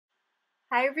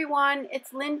Hi everyone,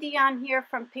 it's Lynn Dion here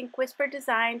from Pink Whisper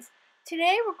Designs.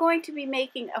 Today we're going to be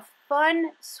making a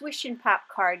fun Swish and Pop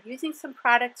card using some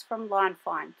products from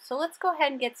Fawn. So let's go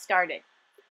ahead and get started.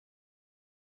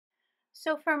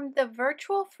 So from the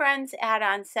Virtual Friends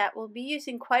add-on set, we'll be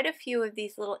using quite a few of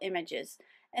these little images.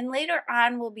 And later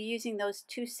on we'll be using those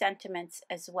two sentiments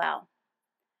as well.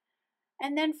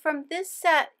 And then from this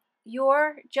set,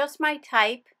 You're Just My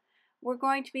Type, we're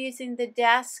going to be using the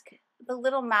desk, the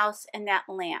little mouse, and that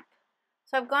lamp.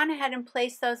 So I've gone ahead and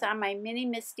placed those on my Mini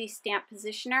Misty stamp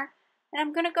positioner, and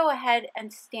I'm going to go ahead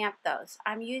and stamp those.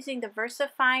 I'm using the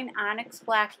VersaFine Onyx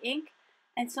Black ink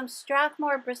and some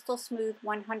Strathmore Bristol Smooth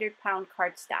 100-pound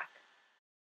cardstock.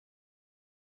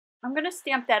 I'm going to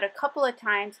stamp that a couple of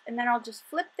times, and then I'll just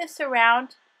flip this around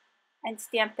and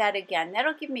stamp that again.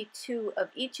 That'll give me two of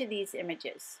each of these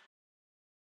images.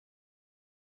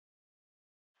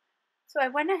 So I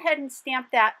went ahead and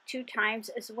stamped that 2 times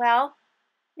as well.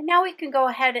 And now we can go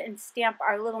ahead and stamp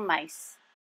our little mice.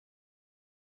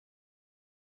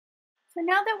 So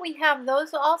now that we have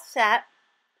those all set,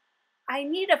 I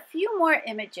need a few more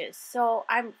images. So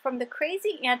I'm from the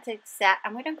Crazy Antics set,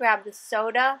 I'm going to grab the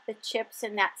soda, the chips,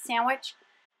 and that sandwich.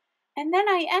 And then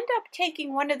I end up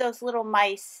taking one of those little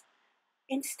mice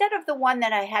instead of the one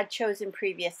that I had chosen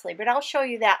previously, but I'll show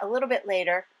you that a little bit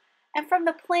later. And from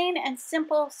the Plain and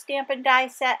Simple Stamp and Die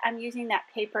set, I'm using that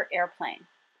paper airplane.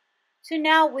 So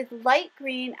now with light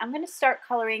green, I'm going to start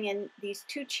coloring in these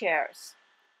 2 chairs.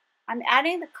 I'm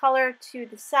adding the color to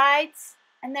the sides,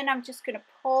 and then I'm just going to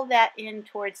pull that in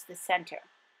towards the center.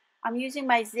 I'm using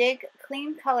my Zig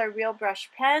Clean Color Real Brush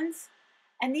pens,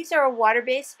 and these are a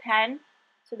water-based pen,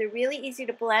 so they're really easy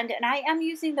to blend, and I am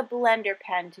using the blender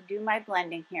pen to do my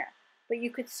blending here, but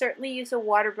you could certainly use a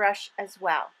water brush as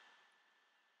well.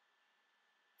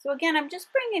 So again, I'm just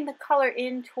bringing the color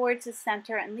in towards the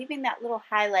center and leaving that little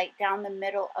highlight down the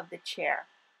middle of the chair.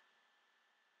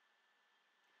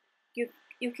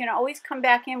 You can always come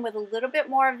back in with a little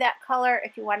bit more of that color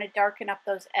if you want to darken up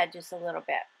those edges a little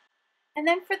bit. And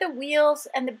then for the wheels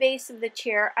and the base of the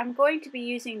chair, I'm going to be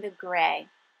using the gray.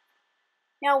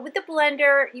 Now with the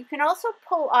blender, you can also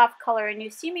pull off color, and you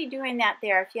see me doing that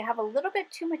there. If you have a little bit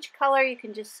too much color, you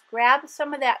can just grab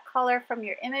some of that color from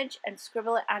your image and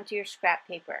scribble it onto your scrap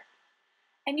paper.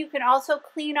 And you can also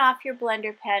clean off your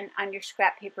blender pen on your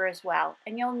scrap paper as well.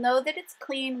 And you'll know that it's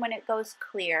clean when it goes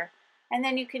clear. And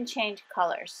then you can change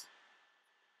colors.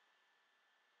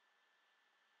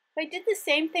 So I did the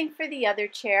same thing for the other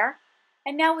chair.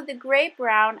 And now with the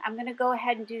gray-brown, I'm going to go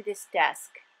ahead and do this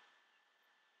desk.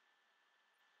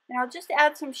 And I'll just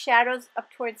add some shadows up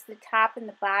towards the top and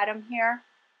the bottom here.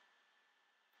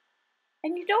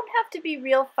 And you don't have to be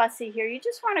real fussy here. You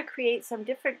just want to create some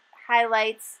different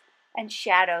highlights and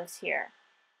shadows here.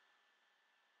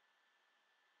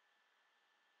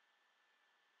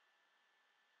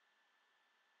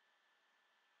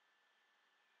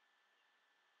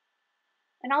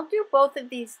 And I'll do both of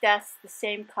these desks the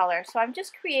same color. So I'm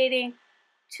just creating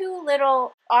 2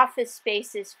 little office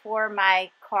spaces for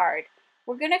my card.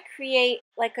 We're going to create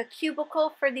like a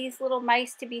cubicle for these little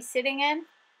mice to be sitting in.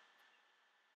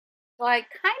 So I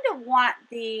kind of want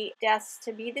the desks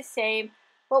to be the same,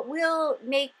 but we'll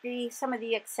make some of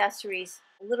the accessories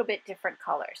a little bit different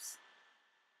colors,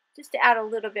 just to add a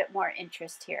little bit more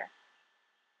interest here.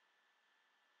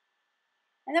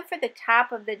 And then for the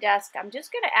top of the desk, I'm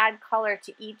just going to add color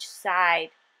to each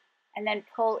side and then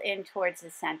pull in towards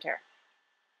the center.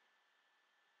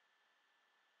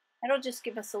 It'll just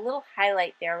give us a little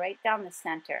highlight there right down the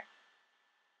center.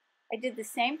 I did the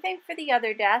same thing for the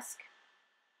other desk.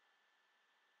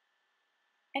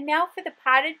 And now for the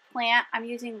potted plant, I'm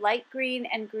using light green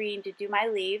and green to do my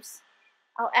leaves.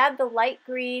 I'll add the light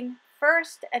green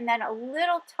first and then a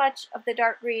little touch of the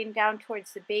dark green down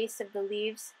towards the base of the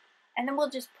leaves. And then we'll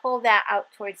just pull that out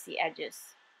towards the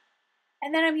edges.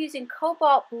 And then I'm using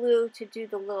cobalt blue to do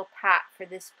the little pot for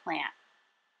this plant.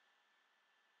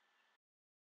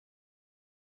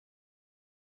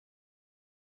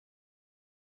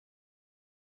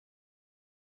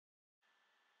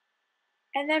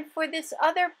 And then for this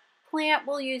other plant,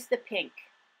 we'll use the pink.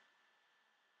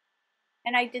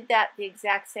 And I did that the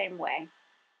exact same way.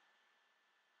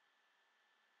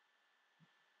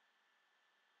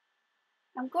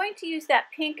 I'm going to use that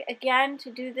pink again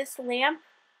to do this lamp.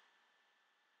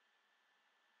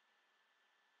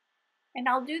 And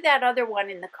I'll do that other one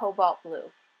in the cobalt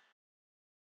blue.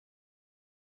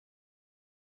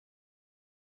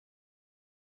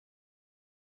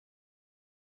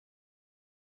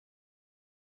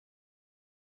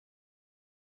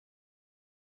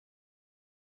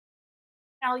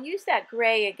 I'll use that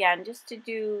gray again just to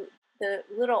do the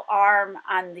little arm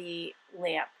on the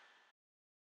lamp.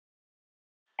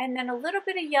 And then a little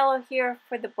bit of yellow here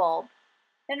for the bulb.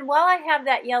 Then while I have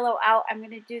that yellow out, I'm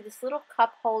going to do this little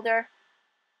cup holder.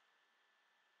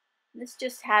 This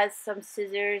just has some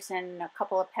scissors and a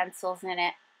couple of pencils in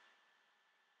it.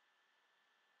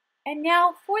 And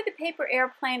now for the paper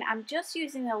airplane, I'm just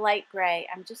using the light gray.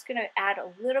 I'm just going to add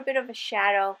a little bit of a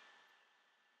shadow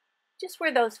just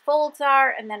where those folds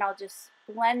are, and then I'll just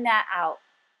blend that out.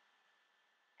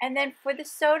 And then for the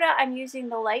soda, I'm using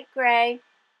the light gray.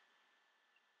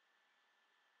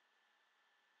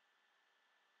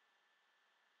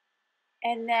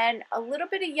 And then a little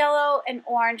bit of yellow and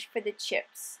orange for the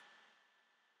chips.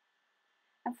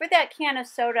 And for that can of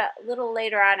soda, a little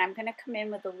later on, I'm going to come in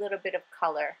with a little bit of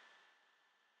color.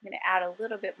 I'm going to add a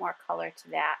little bit more color to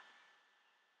that.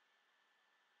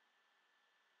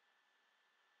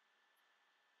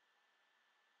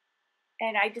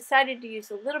 And I decided to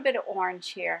use a little bit of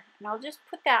orange here. And I'll just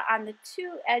put that on the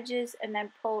two edges and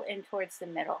then pull in towards the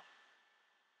middle.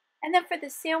 And then for the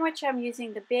sandwich, I'm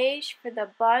using the beige for the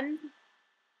bun.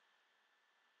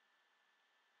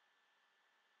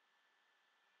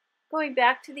 Going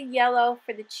back to the yellow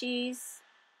for the cheese.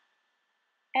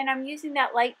 And I'm using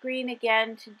that light green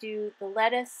again to do the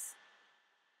lettuce.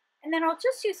 And then I'll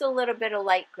just use a little bit of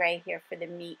light gray here for the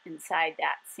meat inside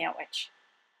that sandwich.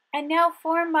 And now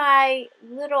for my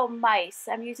little mice,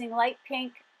 I'm using light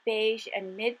pink, beige,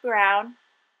 and mid-brown.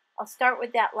 I'll start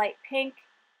with that light pink.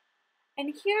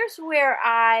 And here's where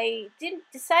I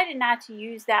decided not to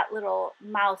use that little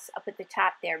mouse up at the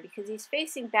top there because he's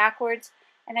facing backwards.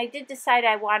 And I did decide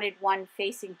I wanted one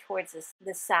facing towards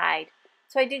the side.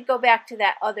 So I did go back to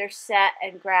that other set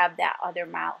and grab that other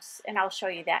mouse. And I'll show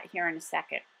you that here in a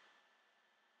second.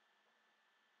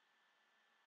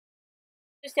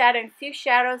 Just adding a few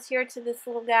shadows here to this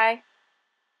little guy.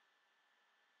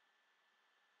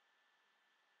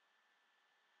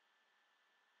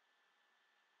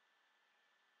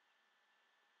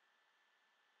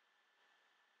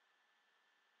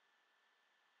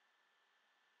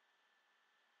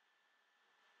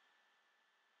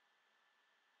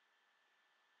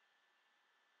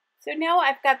 So now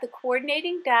I've got the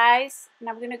coordinating dies, and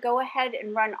I'm going to go ahead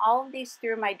and run all of these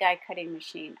through my die cutting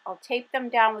machine. I'll tape them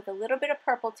down with a little bit of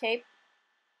purple tape.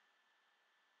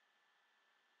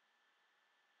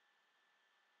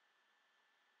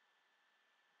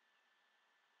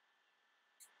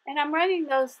 And I'm running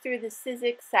those through the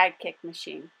Sizzix Sidekick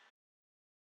machine.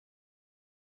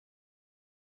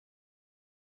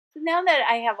 So now that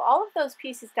I have all of those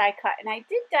pieces die cut, and I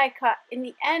did die cut, in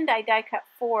the end I die cut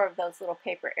 4 of those little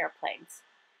paper airplanes.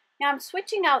 Now I'm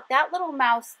switching out that little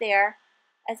mouse there,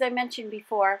 as I mentioned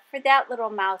before, for that little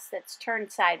mouse that's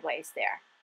turned sideways there.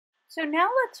 So now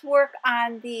let's work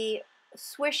on the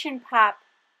swish and pop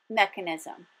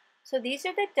mechanism. So these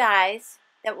are the dies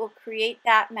that will create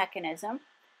that mechanism.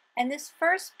 And this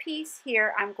first piece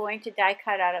here I'm going to die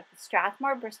cut out of the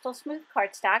Strathmore Bristol Smooth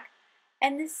cardstock.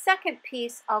 And this second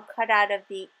piece I'll cut out of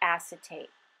the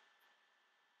acetate.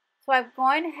 So I've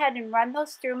gone ahead and run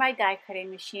those through my die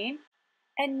cutting machine.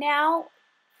 And now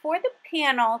for the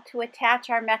panel to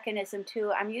attach our mechanism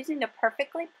to, I'm using the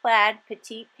Perfectly Plaid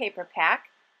Petite Paper Pack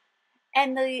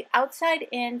and the outside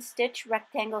in stitch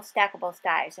rectangle stackable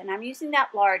dies. And I'm using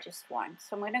that largest one.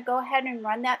 So I'm going to go ahead and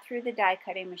run that through the die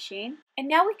cutting machine. And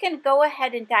now we can go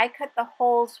ahead and die cut the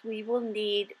holes we will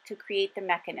need to create the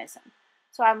mechanism.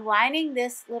 So I'm lining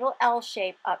this little L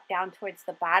shape up down towards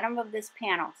the bottom of this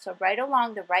panel. So right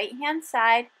along the right hand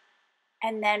side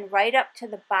and then right up to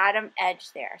the bottom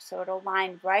edge there. So it'll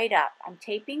line right up. I'm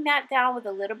taping that down with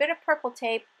a little bit of purple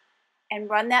tape and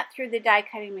run that through the die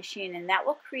cutting machine, and that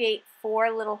will create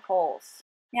 4 little holes.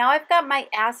 Now I've got my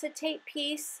acetate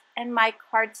piece and my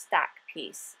cardstock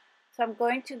piece. So I'm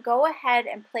going to go ahead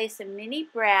and place a mini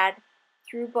brad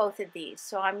through both of these.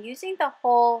 So I'm using the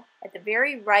hole at the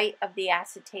very right of the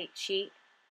acetate sheet.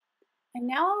 And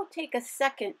now I'll take a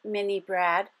second mini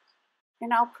brad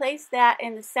and I'll place that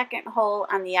in the second hole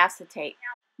on the acetate.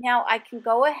 Now I can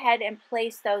go ahead and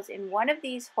place those in one of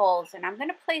these holes, and I'm going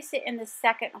to place it in the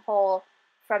second hole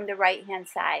from the right hand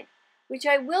side, which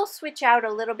I will switch out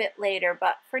a little bit later,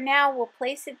 but for now we'll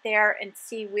place it there and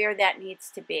see where that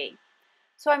needs to be.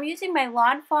 So I'm using my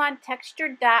Lawn Fawn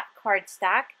textured dot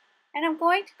cardstock, and I'm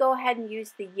going to go ahead and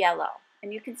use the yellow.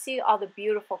 And you can see all the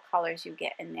beautiful colors you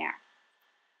get in there.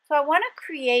 So I want to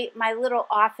create my little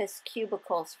office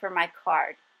cubicles for my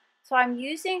card. So I'm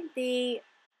using the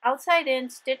outside in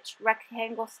stitched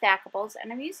rectangle stackables,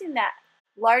 and I'm using that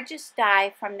largest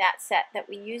die from that set that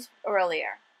we used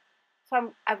earlier.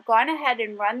 So I've gone ahead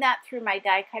and run that through my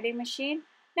die cutting machine.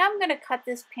 Now I'm going to cut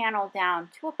this panel down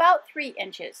to about 3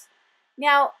 inches.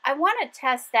 Now I want to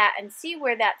test that and see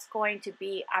where that's going to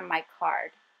be on my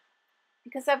card,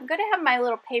 because I'm going to have my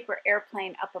little paper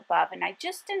airplane up above, and I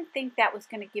just didn't think that was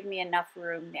going to give me enough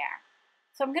room there.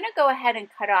 So I'm going to go ahead and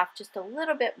cut off just a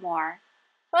little bit more.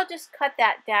 So I'll just cut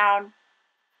that down.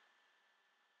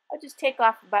 I'll just take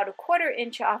off about a 1/4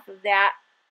 inch off of that.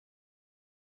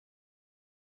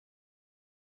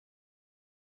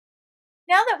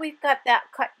 Now that we've got that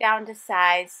cut down to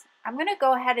size, I'm going to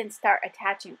go ahead and start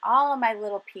attaching all of my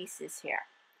little pieces here.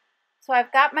 So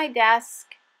I've got my desk.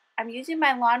 I'm using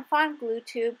my Lawn Fawn glue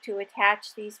tube to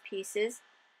attach these pieces.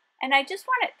 And I just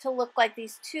want it to look like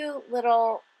these 2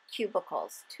 little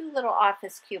cubicles, 2 little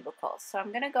office cubicles. So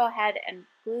I'm going to go ahead and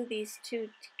glue these 2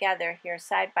 together here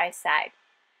side by side.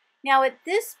 Now at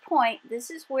this point,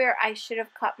 this is where I should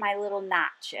have cut my little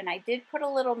notch, and I did put a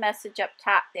little message up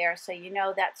top there, so you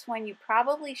know that's when you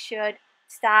probably should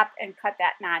stop and cut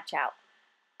that notch out.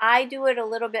 I do it a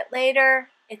little bit later.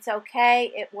 It's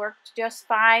okay, it worked just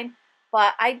fine,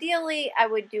 but ideally I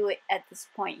would do it at this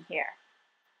point here.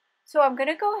 So I'm going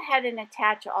to go ahead and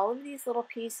attach all of these little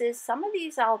pieces. Some of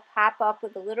these I'll pop up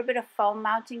with a little bit of foam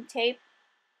mounting tape.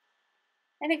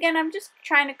 And again, I'm just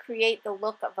trying to create the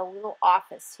look of a little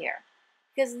office here,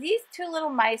 because these 2 little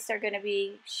mice are going to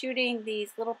be shooting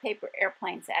these little paper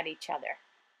airplanes at each other.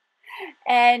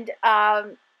 And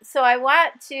so I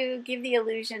want to give the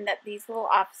illusion that these little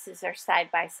offices are side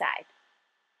by side.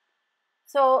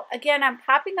 So again, I'm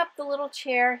popping up the little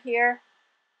chair here,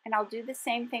 and I'll do the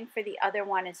same thing for the other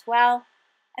one as well.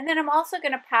 And then I'm also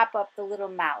going to pop up the little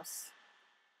mouse.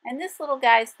 And this little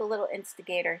guy's the little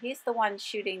instigator. He's the one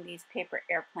shooting these paper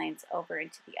airplanes over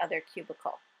into the other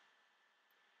cubicle.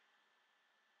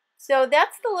 So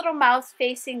that's the little mouse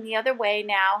facing the other way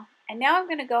now. And now I'm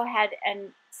going to go ahead,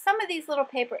 and some of these little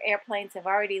paper airplanes have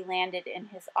already landed in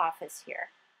his office here.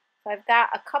 So I've got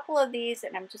a couple of these,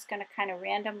 and I'm just going to kind of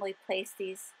randomly place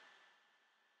these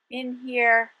in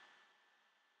here.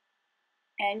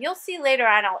 And you'll see later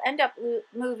on, I'll end up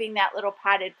moving that little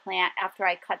potted plant after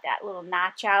I cut that little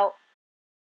notch out.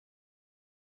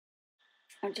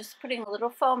 I'm just putting a little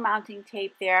foam mounting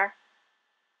tape there.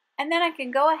 And then I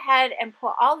can go ahead and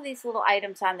put all these little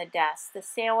items on the desk. The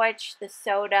sandwich, the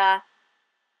soda,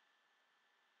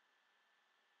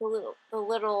 the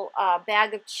little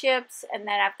bag of chips, and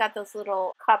then I've got those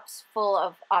little cups full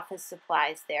of office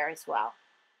supplies there as well.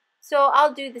 So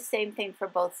I'll do the same thing for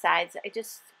both sides. I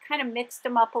just kind of mixed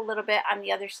them up a little bit on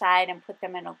the other side and put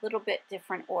them in a little bit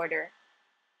different order.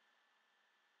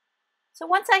 So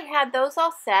once I had those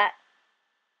all set,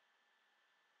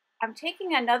 I'm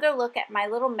taking another look at my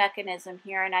little mechanism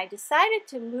here, and I decided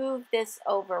to move this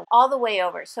over, all the way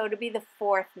over, so to be the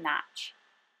 4th notch.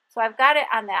 So I've got it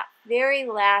on that very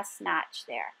last notch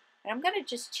there. And I'm going to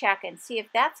just check and see if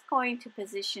that's going to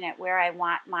position it where I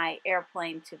want my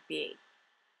airplane to be.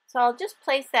 So I'll just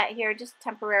place that here just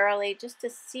temporarily, just to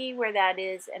see where that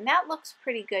is, and that looks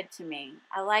pretty good to me.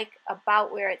 I like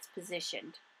about where it's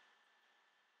positioned.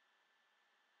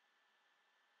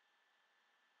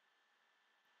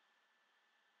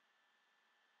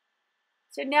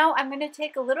 So now I'm going to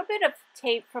take a little bit of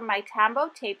tape from my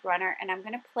Tombow tape runner, and I'm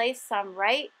going to place some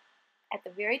right at the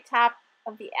very top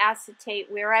of the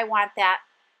acetate where I want that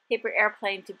paper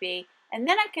airplane to be, and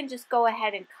then I can just go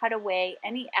ahead and cut away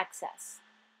any excess.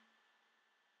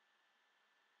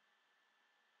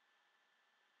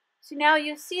 So now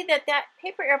you'll see that that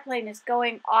paper airplane is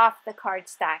going off the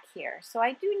cardstock here. So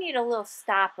I do need a little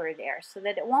stopper there so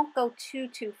that it won't go too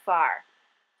far.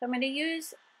 So I'm going to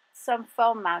use some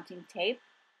foam mounting tape.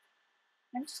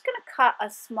 I'm just going to cut a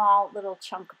small little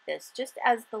chunk of this just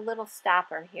as the little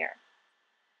stopper here.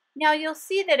 Now you'll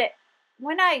see that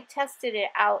when I tested it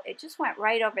out, it just went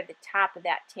right over the top of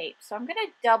that tape. So I'm going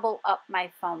to double up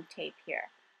my foam tape here.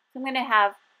 So I'm going to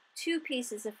have 2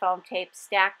 pieces of foam tape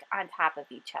stacked on top of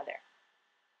each other.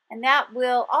 And that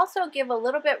will also give a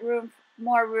little bit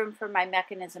more room for my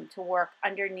mechanism to work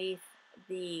underneath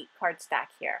the cardstock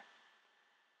here.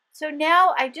 So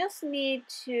now I just need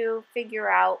to figure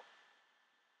out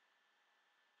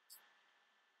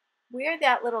where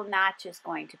that little notch is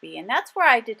going to be. And that's where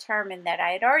I determined that I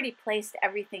had already placed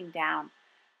everything down.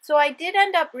 So I did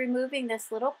end up removing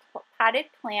this little potted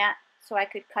plant so I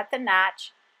could cut the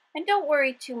notch. And don't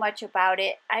worry too much about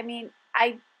it. I mean,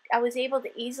 I was able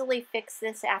to easily fix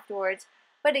this afterwards.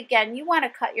 But again, you want to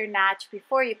cut your notch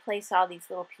before you place all these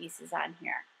little pieces on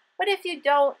here. But if you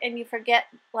don't and you forget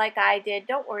like I did,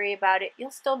 don't worry about it.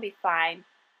 You'll still be fine.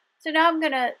 So now I'm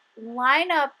going to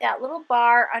line up that little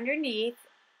bar underneath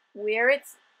where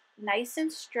it's nice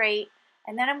and straight.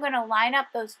 And then I'm going to line up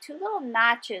those two little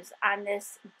notches on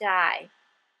this die.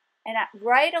 And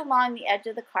right along the edge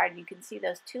of the card, you can see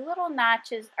those two little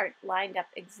notches are lined up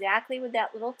exactly with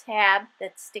that little tab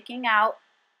that's sticking out.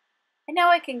 And now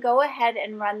I can go ahead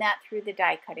and run that through the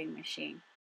die cutting machine.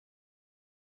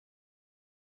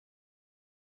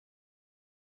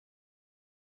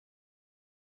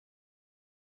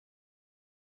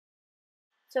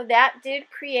 So that did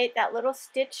create that little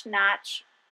stitch notch.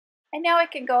 And now I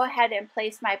can go ahead and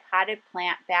place my potted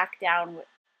plant back down.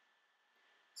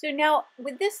 So now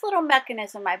with this little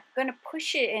mechanism, I'm going to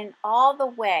push it in all the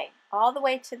way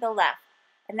to the left.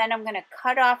 And then I'm going to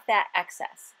cut off that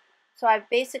excess. So I've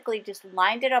basically just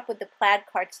lined it up with the plaid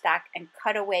cardstock and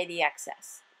cut away the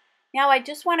excess. Now I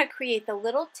just want to create the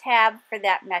little tab for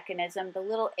that mechanism, the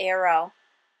little arrow.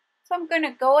 So I'm going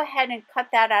to go ahead and cut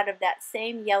that out of that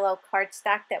same yellow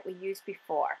cardstock that we used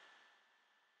before.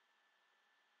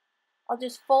 I'll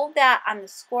just fold that on the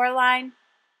score line,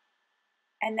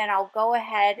 and then I'll go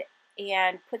ahead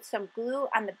and put some glue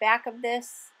on the back of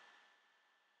this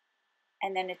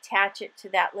and then attach it to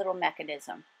that little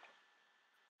mechanism.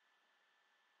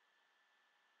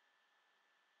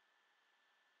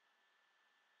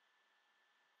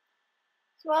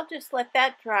 So I'll just let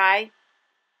that dry.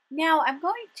 Now I'm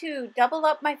going to double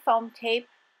up my foam tape.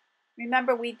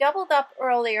 Remember, we doubled up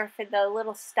earlier for the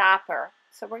little stopper.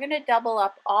 So we're going to double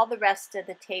up all the rest of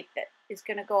the tape that is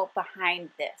going to go behind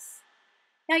this.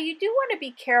 Now you do want to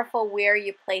be careful where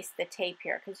you place the tape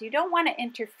here, because you don't want to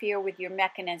interfere with your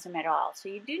mechanism at all. So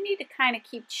you do need to kind of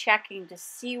keep checking to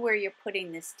see where you're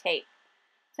putting this tape.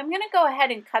 So I'm going to go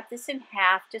ahead and cut this in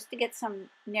half just to get some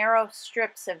narrow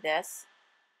strips of this.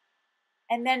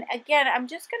 And then again, I'm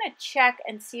just going to check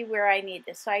and see where I need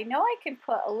this. So I know I can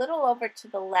put a little over to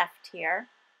the left here.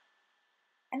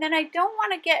 And then I don't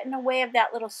want to get in the way of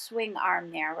that little swing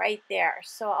arm there, right there.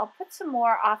 So I'll put some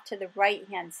more off to the right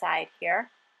hand side here.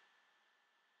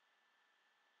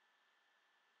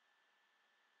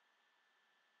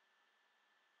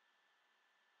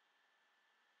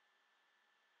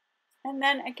 And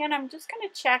then again, I'm just going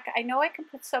to check. I know I can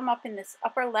put some up in this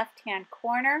upper left hand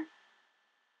corner.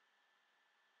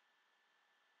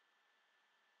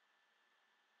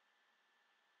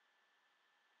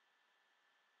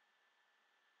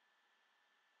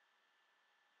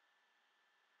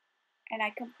 And I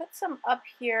can put some up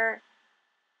here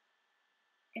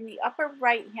in the upper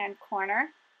right hand corner.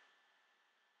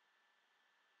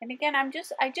 And again,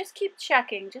 I just keep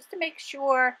checking just to make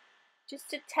sure, just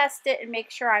to test it and make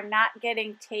sure I'm not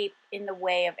getting tape in the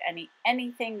way of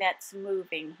anything that's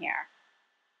moving here.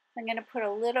 I'm going to put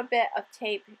a little bit of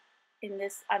tape in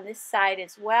this on this side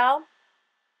as well.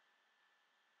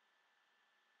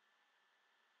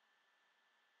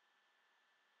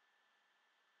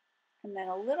 And then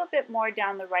a little bit more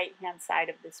down the right hand side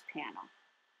of this panel.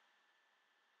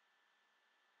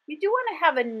 You do want to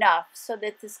have enough so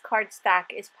that this cardstock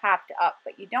is popped up,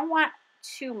 but you don't want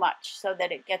too much so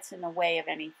that it gets in the way of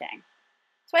anything.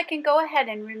 So I can go ahead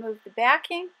and remove the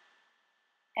backing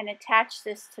and attach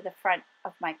this to the front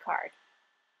of my card.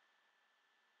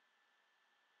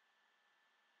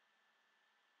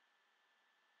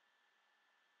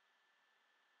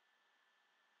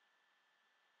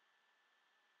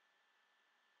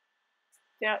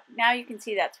 Now you can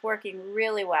see that's working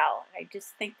really well. I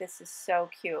just think this is so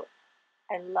cute.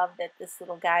 I love that this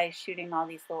little guy is shooting all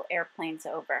these little airplanes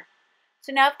over.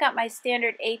 So now I've got my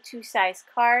standard A2 size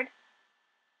card,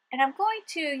 and I'm going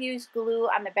to use glue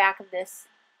on the back of this.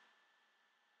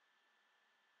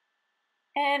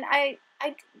 And I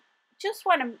just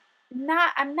want to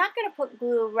I'm not going to put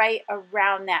glue right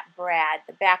around that brad,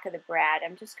 the back of the brad.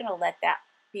 I'm just going to let that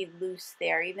be loose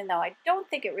there, even though I don't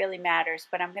think it really matters,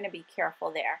 but I'm going to be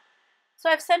careful there. So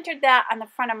I've centered that on the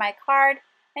front of my card,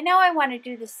 and now I want to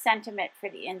do the sentiment for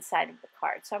the inside of the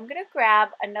card. So I'm going to grab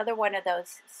another one of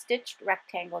those stitched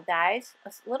rectangle dies,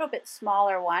 a little bit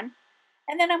smaller one,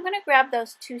 and then I'm going to grab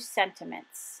those two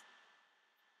sentiments.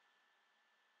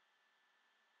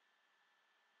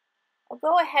 I'll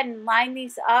go ahead and line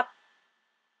these up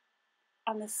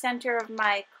on the center of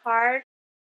my card.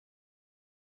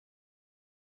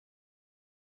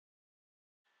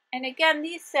 And again,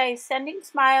 these say, sending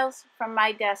smiles from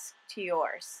my desk to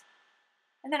yours.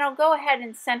 And then I'll go ahead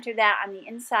and center that on the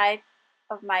inside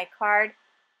of my card.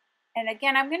 And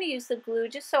again, I'm going to use the glue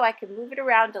just so I can move it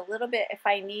around a little bit if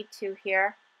I need to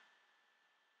here.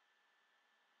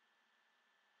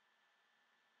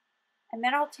 And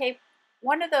then I'll tape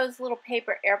one of those little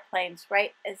paper airplanes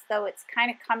right as though it's kind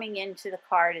of coming into the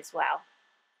card as well.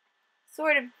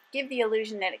 Sort of give the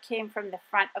illusion that it came from the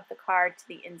front of the card to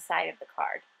the inside of the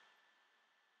card.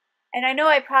 And I know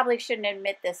I probably shouldn't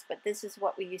admit this, but this is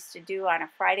what we used to do on a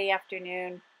Friday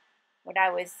afternoon when I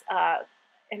was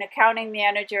an accounting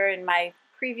manager in my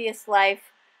previous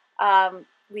life.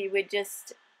 We would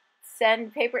just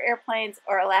send paper airplanes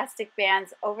or elastic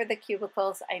bands over the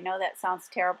cubicles. I know that sounds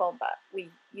terrible, but we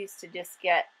used to just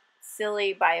get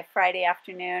silly by a Friday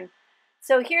afternoon.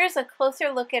 So here's a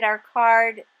closer look at our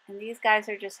card, and these guys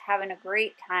are just having a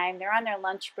great time. They're on their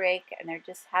lunch break and they're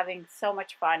just having so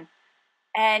much fun.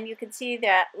 And you can see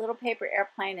that little paper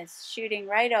airplane is shooting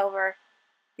right over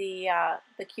the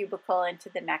cubicle into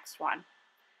the next one.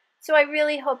 So I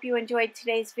really hope you enjoyed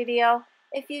today's video.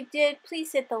 If you did,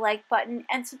 please hit the like button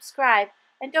and subscribe.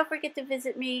 And don't forget to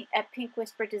visit me at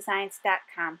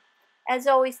pinkwhisperdesigns.com. As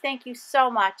always, thank you so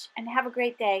much and have a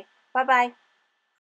great day. Bye-bye.